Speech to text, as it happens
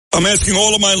I'm asking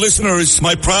all of my listeners,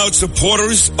 my proud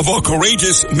supporters of our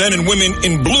courageous men and women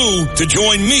in blue, to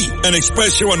join me and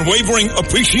express your unwavering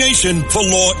appreciation for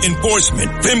law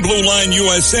enforcement. Thin Blue Line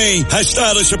USA has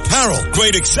stylish apparel,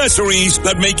 great accessories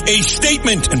that make a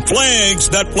statement, and flags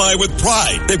that fly with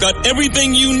pride. They've got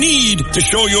everything you need to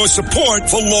show your support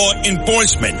for law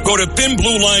enforcement. Go to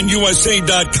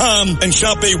thinbluelineusa.com and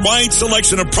shop a wide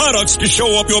selection of products to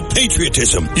show up your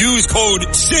patriotism. Use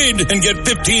code SID and get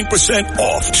 15%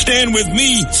 off. Stand with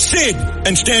me, Sid,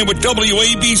 and stand with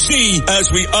WABC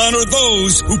as we honor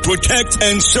those who protect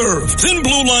and serve.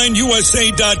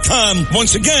 ThinBlueLineUSA.com.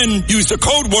 Once again, use the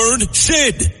code word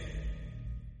SID.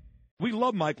 We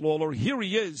love Mike Lawler. Here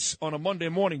he is on a Monday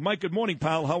morning. Mike, good morning,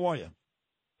 pal. How are you?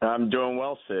 I'm doing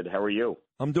well, Sid. How are you?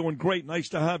 I'm doing great. Nice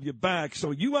to have you back.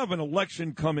 So you have an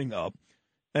election coming up,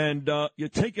 and you're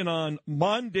taking on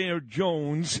Mondaire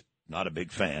Jones, not a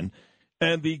big fan,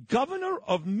 and the governor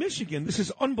of Michigan. This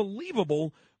is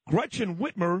unbelievable. Gretchen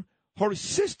Whitmer, her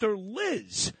sister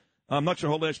Liz. I'm not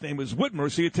sure her last name is Whitmer.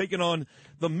 So you're taking on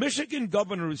the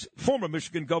former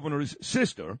Michigan governor's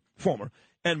sister,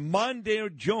 and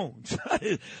Mondaire Jones.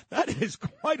 That is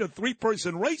quite a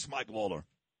three-person race, Mike Lawler.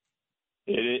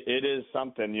 It is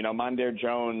something. You know, Mondaire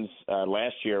Jones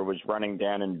last year was running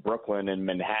down in Brooklyn and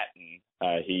Manhattan.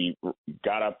 He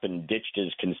got up and ditched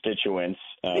his constituents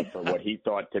for what he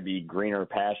thought to be greener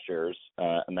pastures,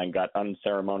 and then got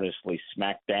unceremoniously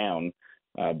smacked down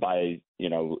by,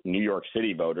 New York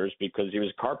City voters because he was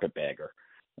a carpetbagger.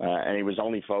 And he was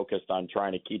only focused on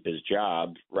trying to keep his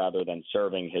job rather than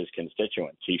serving his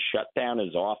constituents. He shut down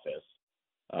his office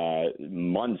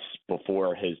months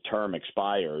before his term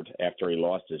expired after he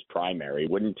lost his primary.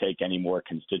 Wouldn't take any more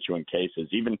constituent cases,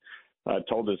 even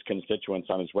told his constituents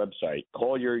on his website,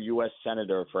 call your U.S.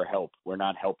 senator for help. We're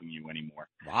not helping you anymore.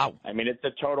 Wow. I mean, it's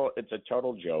a total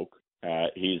joke.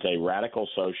 He's a radical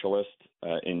socialist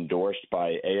endorsed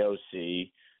by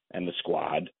AOC and the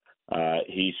squad.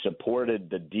 He supported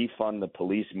the defund the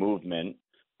police movement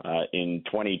in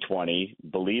 2020,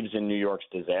 believes in New York's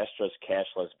disastrous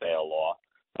cashless bail law,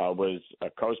 was a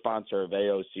co-sponsor of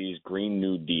AOC's Green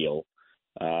New Deal.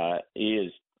 He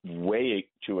is way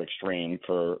too extreme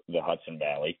for the Hudson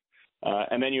Valley.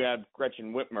 And then you have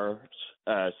Gretchen Whitmer's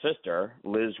sister,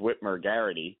 Liz Whitmer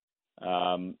Garrity,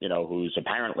 who's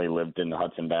apparently lived in the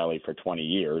Hudson Valley for 20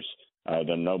 years,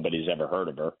 though nobody's ever heard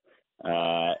of her.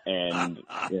 Now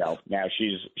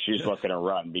she's looking to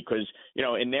run because,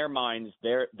 in their minds,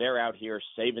 they're out here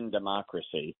saving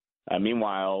democracy.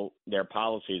 Meanwhile, their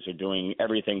policies are doing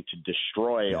everything to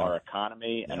destroy our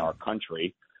economy and our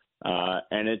country.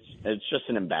 And it's just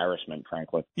an embarrassment,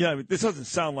 frankly. Yeah, this doesn't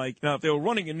sound like, now, if they were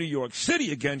running in New York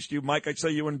City against you, Mike, I'd say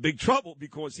you're in big trouble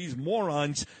because these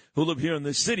morons who live here in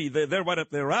this city, they're right up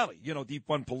their alley.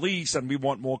 Defund police, and we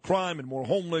want more crime and more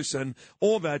homeless and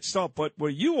all that stuff. But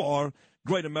where you are,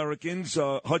 great Americans,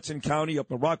 Hudson County,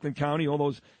 up in Rockland County, all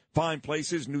those fine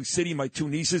places, New City, my two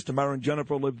nieces, Tamara and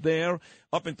Jennifer, live there,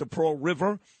 up into Pearl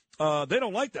River. They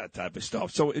don't like that type of stuff.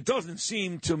 So it doesn't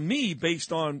seem to me,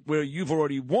 based on where you've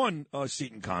already won a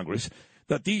seat in Congress,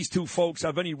 that these two folks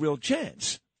have any real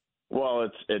chance. Well,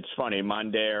 it's funny.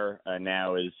 Mondaire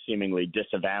now is seemingly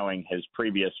disavowing his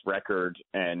previous record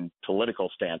and political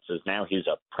stances. Now he's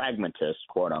a pragmatist,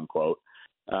 quote unquote.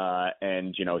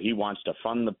 And he wants to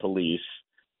fund the police.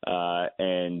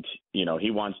 And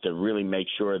he wants to really make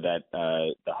sure that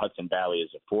the Hudson Valley is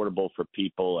affordable for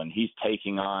people. And he's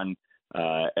taking on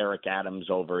Eric Adams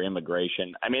over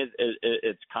immigration. I mean,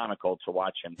 it's comical to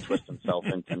watch him twist himself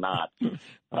into knots,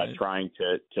 trying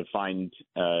to find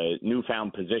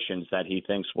newfound positions that he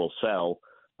thinks will sell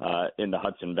in the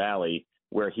Hudson Valley,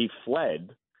 where he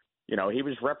fled. He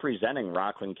was representing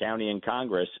Rockland County in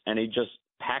Congress, and he just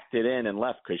packed it in and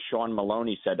left because Sean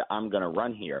Maloney said, I'm going to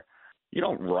run here. You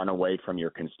don't run away from your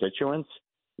constituents.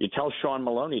 You tell Sean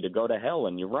Maloney to go to hell,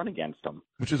 and you run against him.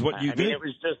 Which is what you did. Mean,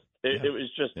 it was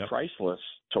just priceless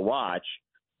to watch.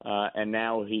 And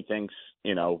now he thinks,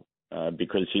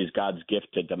 because he's God's gift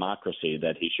to democracy,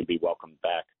 that he should be welcomed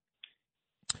back.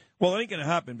 Well, it ain't going to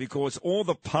happen because all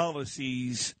the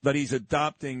policies that he's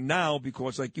adopting now,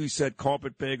 because like you said,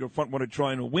 carpetbagger, front runner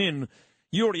trying to win,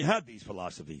 you already had these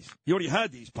philosophies. You already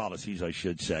had these policies, I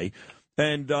should say.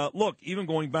 And look, even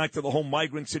going back to the whole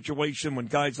migrant situation when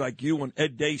guys like you and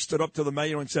Ed Day stood up to the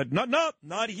mayor and said, no,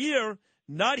 not here,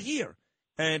 not here.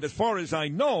 And as far as I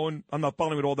know, and I'm not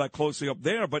following it all that closely up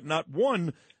there, but not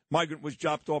one migrant was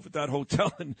dropped off at that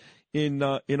hotel in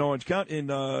Orange County,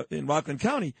 in Rockland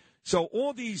County. So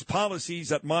all these policies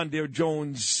that Mondaire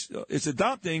Jones is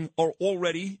adopting are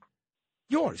already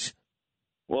yours.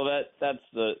 Well, that's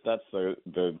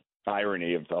the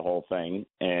irony of the whole thing.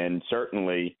 And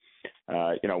certainly,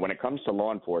 when it comes to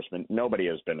law enforcement, nobody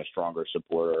has been a stronger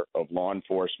supporter of law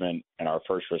enforcement and our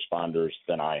first responders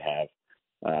than I have.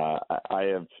 I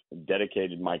have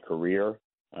dedicated my career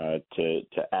to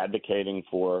advocating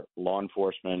for law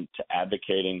enforcement, to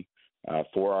advocating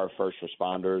for our first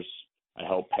responders. I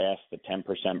helped pass the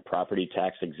 10% property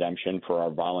tax exemption for our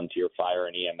volunteer fire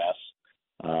and EMS.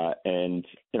 And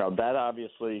that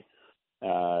obviously,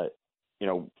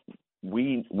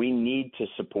 we need to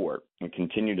support and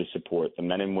continue to support the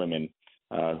men and women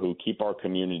who keep our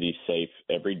communities safe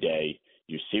every day.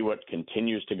 You see what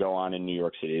continues to go on in New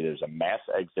York City. There's a mass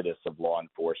exodus of law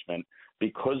enforcement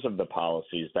because of the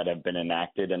policies that have been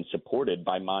enacted and supported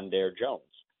by Mondaire Jones.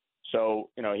 So,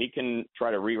 he can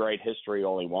try to rewrite history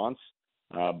all he wants,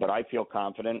 but I feel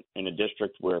confident in a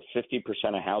district where 50%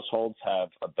 of households have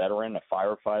a veteran, a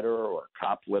firefighter, or a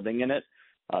cop living in it,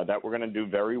 that we're going to do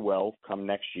very well come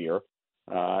next year.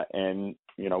 And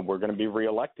we're going to be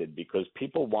reelected because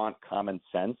people want common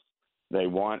sense. They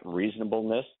want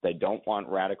reasonableness. They don't want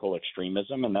radical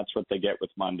extremism, and that's what they get with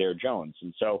Mondaire Jones.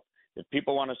 And so if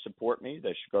people want to support me, they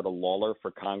should go to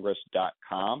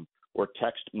lawlerforcongress.com or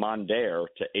text Mondaire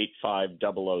to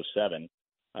 85007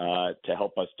 to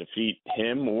help us defeat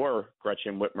him or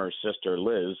Gretchen Whitmer's sister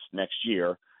Liz next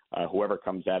year, whoever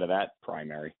comes out of that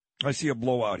primary. I see a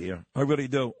blowout here. I really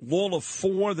do. Lawler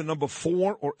 4, the number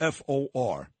 4, or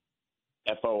F-O-R?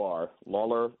 F-O-R,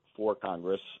 Lawler for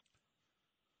Congress.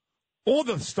 All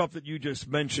the stuff that you just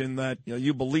mentioned that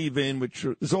you believe in, which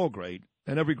is all great,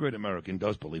 and every great American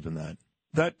does believe in that,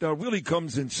 that really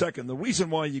comes in second. The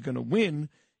reason why you're going to win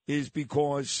is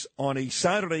because on a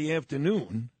Saturday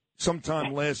afternoon,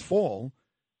 sometime last fall,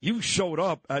 you showed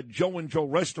up at Joe and Joe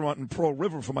restaurant in Pearl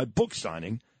River for my book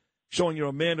signing, showing you're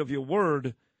a man of your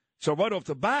word. So right off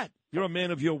the bat, you're a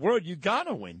man of your word. You got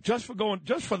to win just for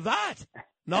that.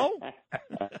 No?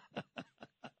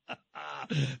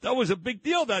 That was a big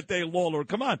deal that day, Lawler.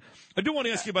 Come on. I do want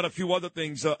to ask you about a few other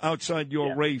things outside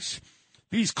your race.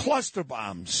 These cluster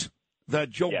bombs that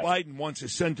Joe Biden wants to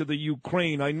send to the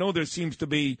Ukraine. I know there seems to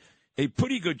be a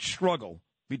pretty good struggle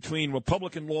between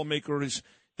Republican lawmakers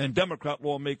and Democrat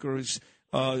lawmakers.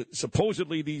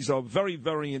 Supposedly, these are very,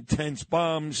 very intense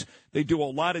bombs. They do a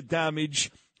lot of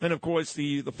damage. And, of course,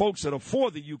 the folks that are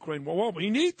for the Ukraine, well, they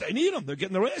need them. They're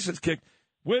getting their asses kicked.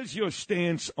 Where's your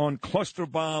stance on cluster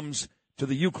bombs to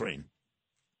the Ukraine?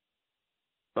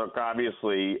 Look,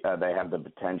 obviously, they have the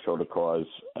potential to cause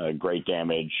great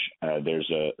damage. There's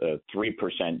a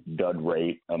 3% dud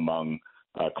rate among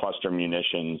cluster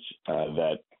munitions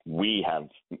that we have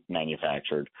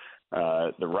manufactured.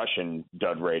 The Russian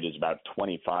dud rate is about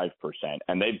 25%,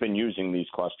 and they've been using these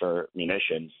cluster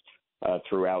munitions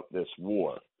throughout this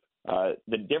war.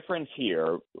 The difference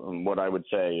here, what I would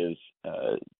say is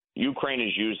Ukraine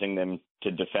is using them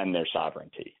to defend their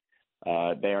sovereignty.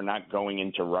 They are not going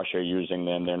into Russia using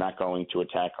them. They're not going to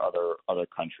attack other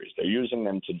countries. They're using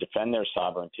them to defend their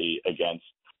sovereignty against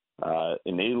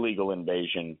an illegal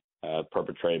invasion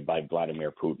perpetrated by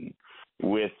Vladimir Putin.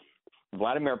 With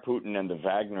Vladimir Putin and the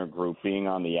Wagner Group being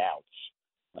on the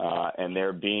outs and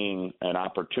there being an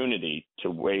opportunity to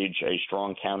wage a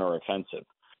strong counteroffensive,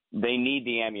 they need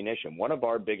the ammunition. One of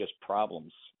our biggest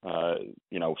problems,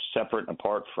 separate and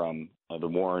apart from the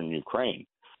war in Ukraine,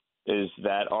 is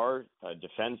that our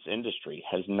defense industry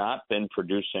has not been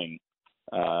producing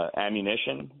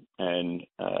ammunition and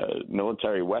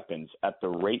military weapons at the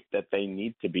rate that they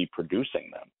need to be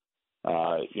producing them.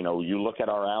 You look at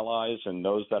our allies and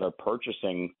those that are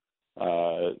purchasing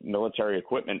military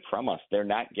equipment from us, they're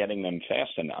not getting them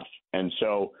fast enough. And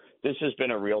so this has been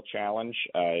a real challenge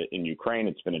in Ukraine.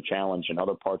 It's been a challenge in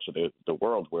other parts of the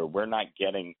world where we're not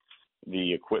getting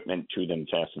the equipment to them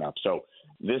fast enough. So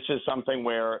this is something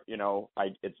where,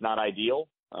 it's not ideal,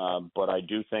 but I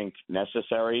do think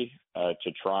necessary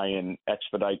to try and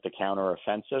expedite the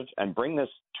counteroffensive and bring this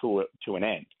to an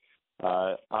end.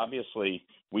 Obviously,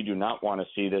 we do not want to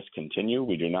see this continue.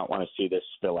 We do not want to see this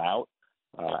spill out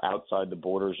outside the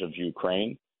borders of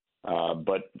Ukraine.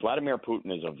 But Vladimir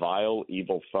Putin is a vile,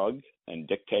 evil thug and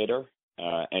dictator,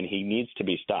 and he needs to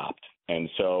be stopped. And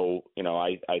so,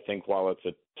 I think while it's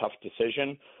a tough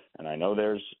decision, and I know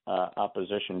there's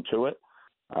opposition to it,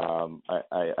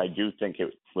 I do think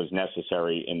it was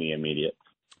necessary in the immediate.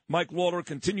 Mike Lawler,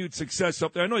 continued success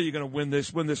up there. I know you're going to win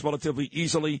this relatively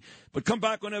easily, but come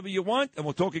back whenever you want, and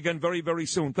we'll talk again very, very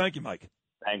soon. Thank you, Mike.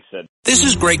 Thanks, Sid. This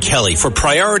is Greg Kelly for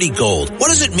Priority Gold. What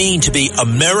does it mean to be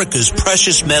America's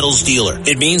precious metals dealer?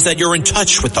 It means that you're in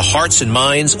touch with the hearts and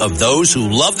minds of those who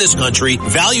love this country,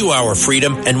 value our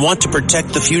freedom, and want to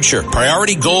protect the future.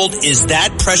 Priority Gold is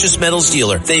that precious metals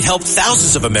dealer. They've helped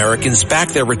thousands of Americans back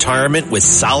their retirement with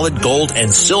solid gold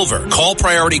and silver. Call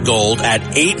Priority Gold at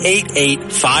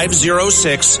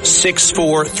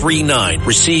 888-506-6439.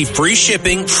 Receive free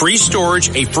shipping, free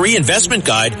storage, a free investment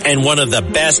guide, and one of the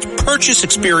best purchase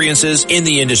experiences in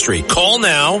the industry. Call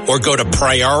now or go to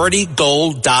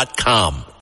PriorityGold.com.